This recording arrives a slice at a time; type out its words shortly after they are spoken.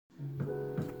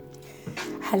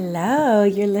Hello,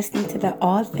 you're listening to the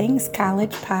All Things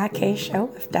College podcast show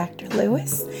with Dr.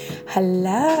 Lewis.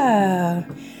 Hello.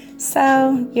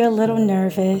 So, you're a little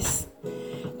nervous.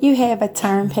 You have a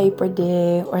term paper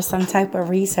due or some type of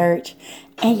research,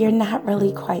 and you're not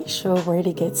really quite sure where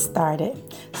to get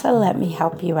started. So, let me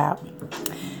help you out.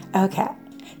 Okay.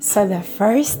 So the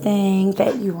first thing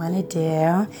that you want to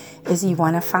do is you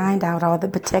want to find out all the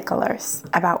particulars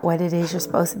about what it is you're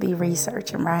supposed to be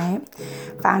researching, right?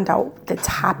 Find out the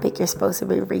topic you're supposed to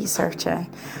be researching.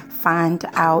 Find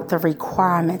out the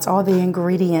requirements, all the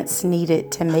ingredients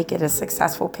needed to make it a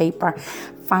successful paper.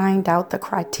 Find out the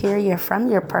criteria from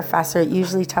your professor. It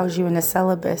usually tells you in the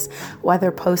syllabus,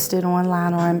 whether posted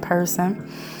online or in person,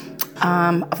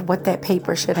 of what that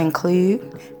paper should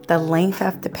include, the length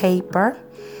of the paper.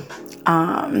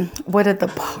 What are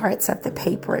the parts of the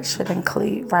paper it should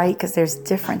include, right? Because there's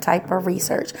different type of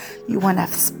research. You want to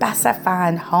specify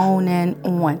and hone in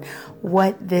on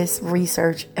what this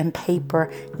research and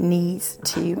paper needs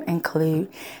to include,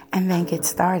 and then get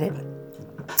started.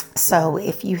 So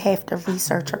if you have to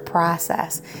research a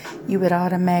process, you would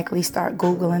automatically start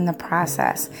Googling the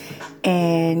process,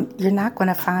 and you're not going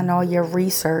to find all your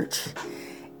research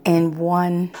in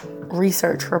one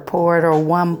research report or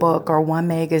one book or one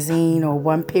magazine or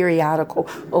one periodical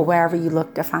or wherever you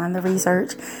look to find the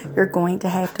research. You're going to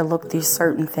have to look through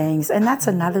certain things. And that's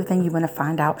another thing you want to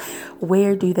find out.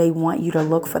 Where do they want you to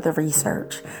look for the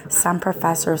research? Some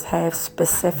professors have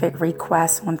specific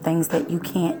requests on things that you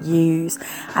can't use.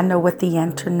 I know with the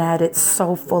internet, it's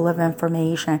so full of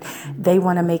information. They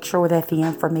want to make sure that the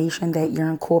information that you're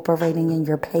incorporating in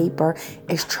your paper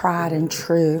is tried and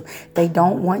true. They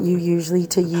don't want you usually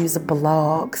to use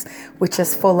blogs, which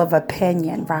is full of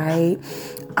opinion, right?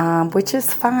 Which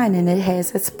is fine and it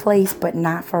has its place, but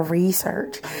not for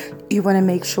research. You want to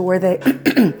make sure that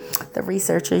the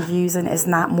research you're using is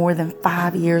not more than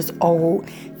 5 years old.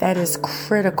 That is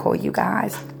critical, you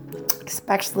guys,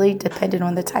 especially depending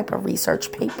on the type of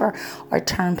research paper or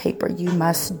term paper you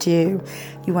must do.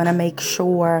 You want to make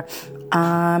sure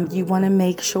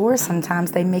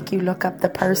sometimes they make you look up the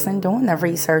person doing the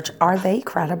research. Are they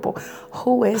credible?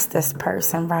 Who is this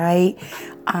person, right?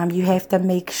 You have to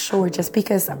make sure just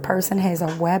because a person has a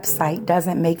website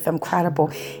doesn't make them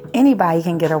credible. Anybody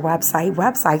can get a website.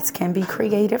 Websites can be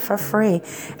created for free.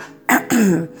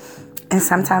 And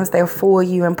sometimes they'll fool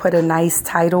you and put a nice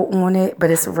title on it,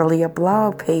 but it's really a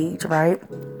blog page, right?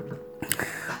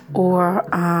 Or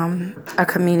a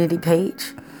community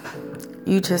page.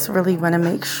 You just really want to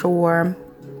make sure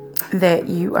that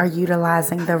you are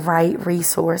utilizing the right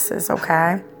resources,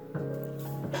 okay?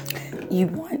 You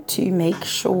want to make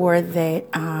sure that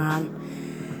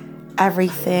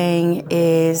everything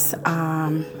is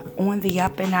on the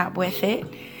up and up with it.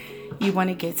 You want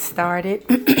to get started.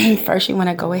 First, you want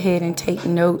to go ahead and take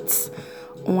notes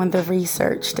on the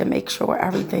research to make sure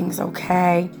everything's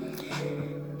okay.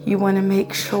 You want to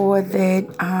make sure that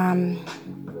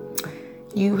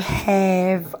you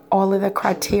have all of the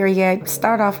criteria.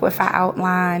 Start off with an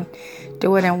outline.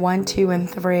 Do it in 1, 2, and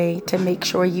 3 to make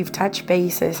sure you've touched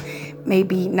bases.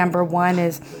 Maybe number 1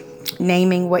 is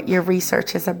naming what your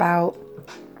research is about,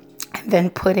 and then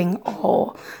putting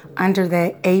all under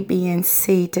that A, B, and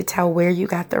C to tell where you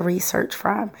got the research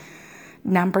from.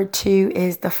 Number 2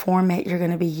 is the format you're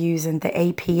going to be using, the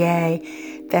APA.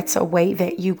 That's a way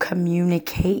that you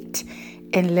communicate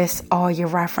and list all your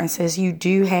references. You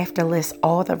do have to list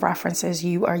all the references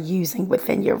you are using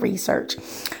within your research.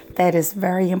 That is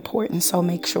very important. So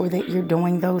make sure that you're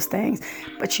doing those things.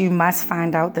 But you must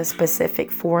find out the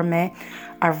specific format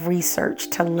of research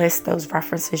to list those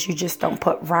references. You just don't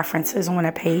put references on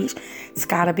a page. It's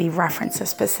got to be referenced a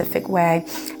specific way,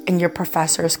 and your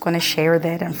professor is going to share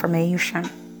that information.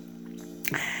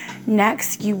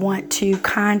 Next, you want to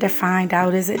kind of find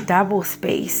out, is it double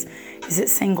space? Is it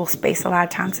single space? A lot of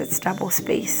times it's double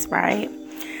space, right?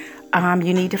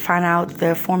 You need to find out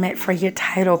the format for your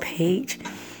title page.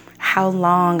 How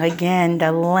long, again,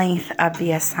 the length of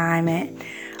the assignment.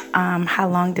 How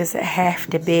long does it have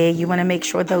to be? You want to make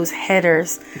sure those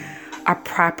headers are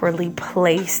properly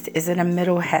placed. Is it a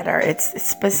middle header? It's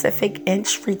specific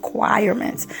inch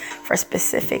requirements for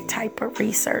specific type of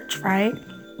research, right?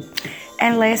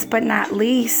 And last but not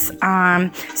least,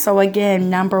 so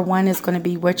again, number 1 is going to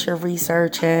be what you're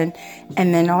researching,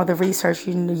 and then all the research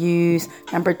you use.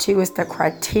 Number 2 is the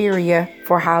criteria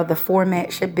for how the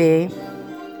format should be.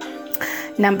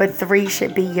 Number 3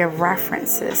 should be your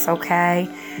references, okay?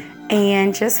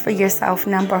 And just for yourself,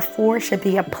 number 4 should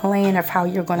be a plan of how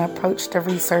you're going to approach the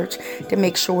research to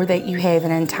make sure that you have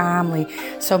it in timely.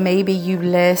 So maybe you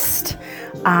list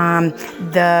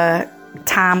the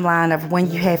timeline of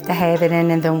when you have to have it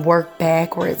in, and then work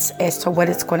backwards as to what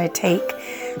it's going to take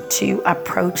to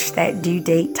approach that due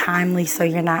date timely so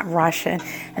you're not rushing.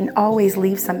 And always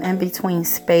leave some in between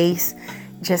space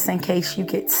just in case you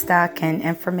get stuck and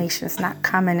information's not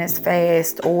coming as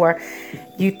fast, or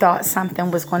you thought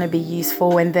something was going to be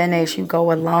useful, and then as you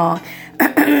go along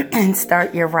and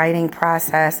start your writing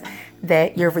process,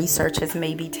 that your research has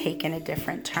maybe taken a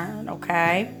different turn,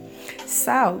 okay?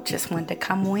 So just wanted to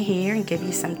come on here and give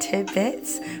you some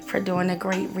tidbits for doing a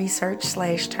great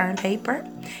research/term paper.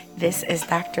 This is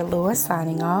Dr. Lewis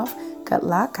signing off. Good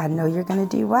luck. I know you're going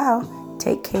to do well.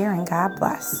 Take care and God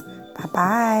bless.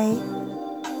 Bye-bye.